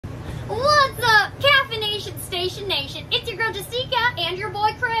Nation, Station Nation. It's your girl Jessica and your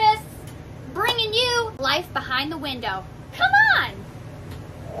boy Chris, bringing you life behind the window. Come on!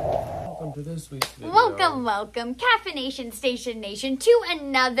 Welcome to this week's video. Welcome, Caffeination Station Nation, to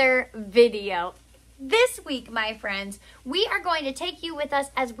another video. This week, my friends, we are going to take you with us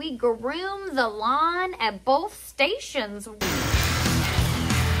as we groom the lawn at both stations.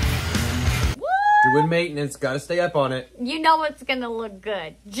 Doing maintenance, gotta stay up on it. You know it's gonna look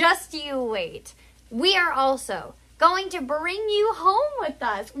good. Just you wait. We are also going to bring you home with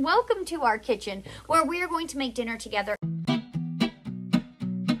us. Welcome to our kitchen, where we are going to make dinner together.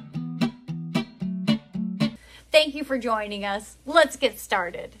 Thank you for joining us. Let's get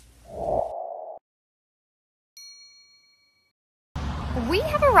started. We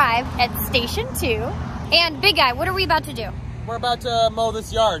have arrived at Station 2. And Big Guy, what are we about to do? We're about to mow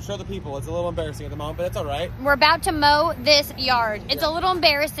this yard, show the people. It's a little embarrassing at the moment, but it's all right. We're about to mow this yard. It's a little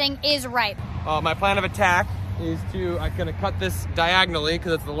embarrassing, is right. My plan of attack is I'm gonna cut this diagonally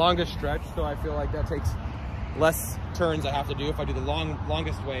because it's the longest stretch, so I feel like that takes less turns I have to do if I do the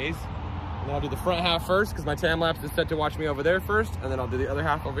longest ways. And then I'll do the front half first because my time lapse is set to watch me over there first, and then I'll do the other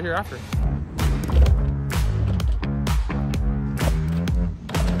half over here after.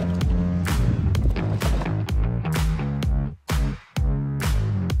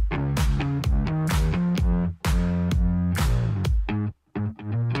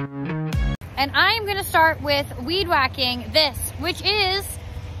 And I am gonna start with weed whacking this, which is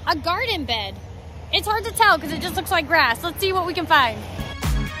a garden bed. It's hard to tell because it just looks like grass. Let's see what we can find.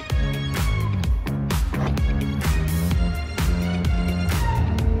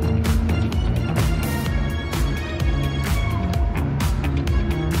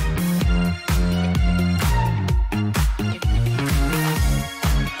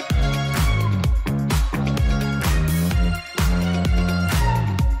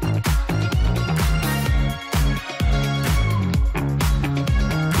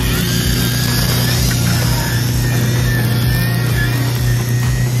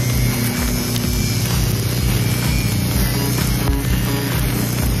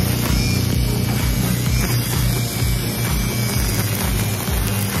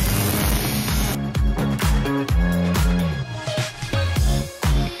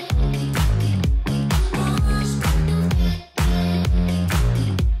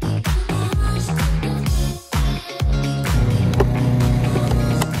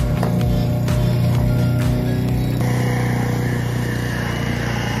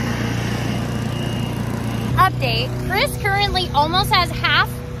 Chris currently almost has half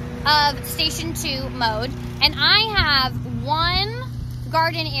of Station 2 mowed, and I have one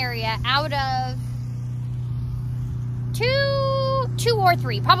garden area out of two or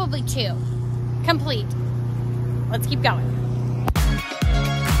three, probably two, complete. Let's keep going.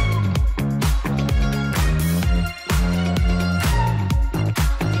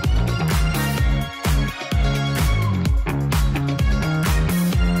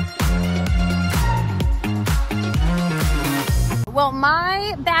 Well,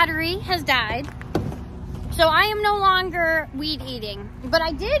 my battery has died, so I am no longer weed eating. But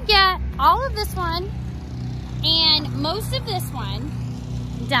I did get all of this one and most of this one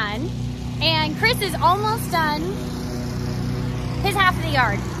done. And Chris is almost done his half of the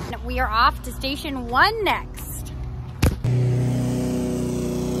yard. We are off to Station 1 next.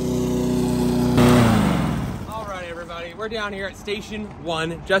 All right, everybody, we're down here at Station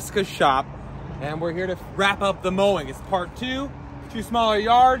 1, Jessica's shop, and we're here to wrap up the mowing. It's part 2. 2 smaller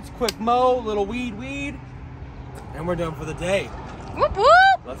yards, quick mow, little weed, and we're done for the day. Whoop, whoop.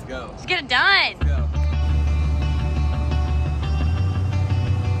 Let's go. Let's get it done. Let's go.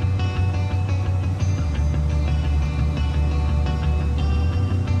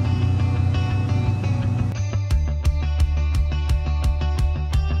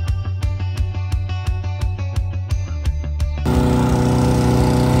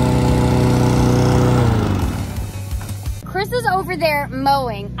 Chris is over there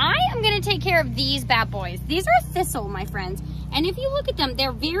mowing. I am gonna take care of these bad boys. These are a thistle, my friends. And if you look at them,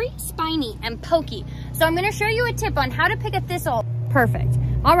 they're very spiny and pokey. So I'm gonna show you a tip on how to pick a thistle. Perfect.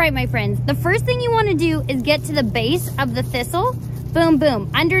 All right, my friends. The first thing you wanna do is get to the base of the thistle. Boom,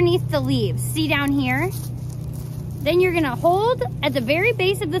 boom, underneath the leaves. See down here? Then you're gonna hold at the very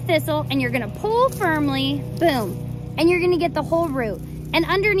base of the thistle and you're gonna pull firmly, boom. And you're gonna get the whole root. And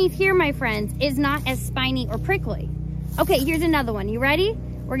underneath here, my friends, is not as spiny or prickly. Okay, here's another one. You ready?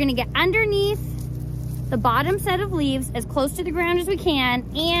 We're gonna get underneath the bottom set of leaves as close to the ground as we can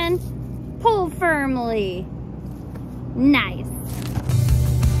and pull firmly. Nice.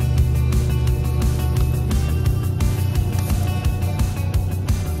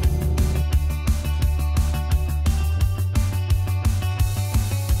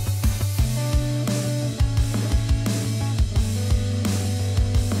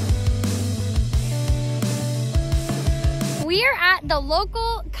 the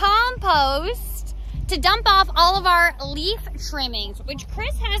local compost to dump off all of our leaf trimmings, which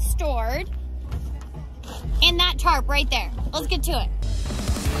Chris has stored in that tarp right there. Let's get to it.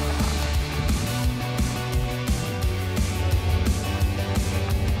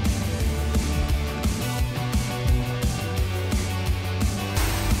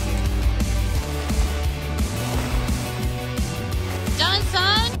 Done,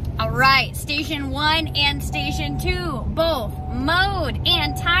 son? All right, station 1 and station 2, both mowed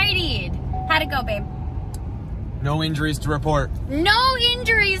and tidied. How'd it go, babe? No injuries to report. No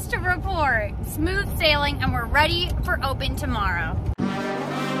injuries to report. Smooth sailing, and we're ready for open tomorrow.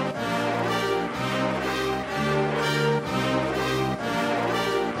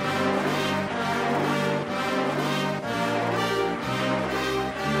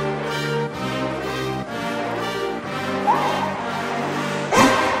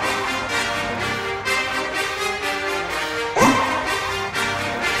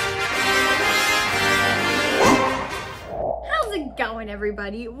 Going,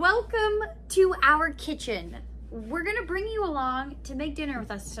 everybody. Welcome to our kitchen. We're gonna bring you along to make dinner with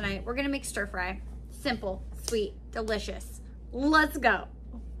us tonight. We're gonna make stir fry. Simple, sweet, delicious. Let's go.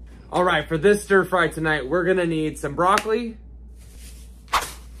 All right, for this stir fry tonight, we're gonna need some broccoli,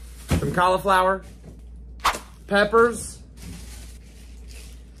 some cauliflower, peppers.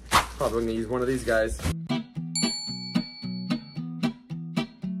 Probably gonna use one of these guys.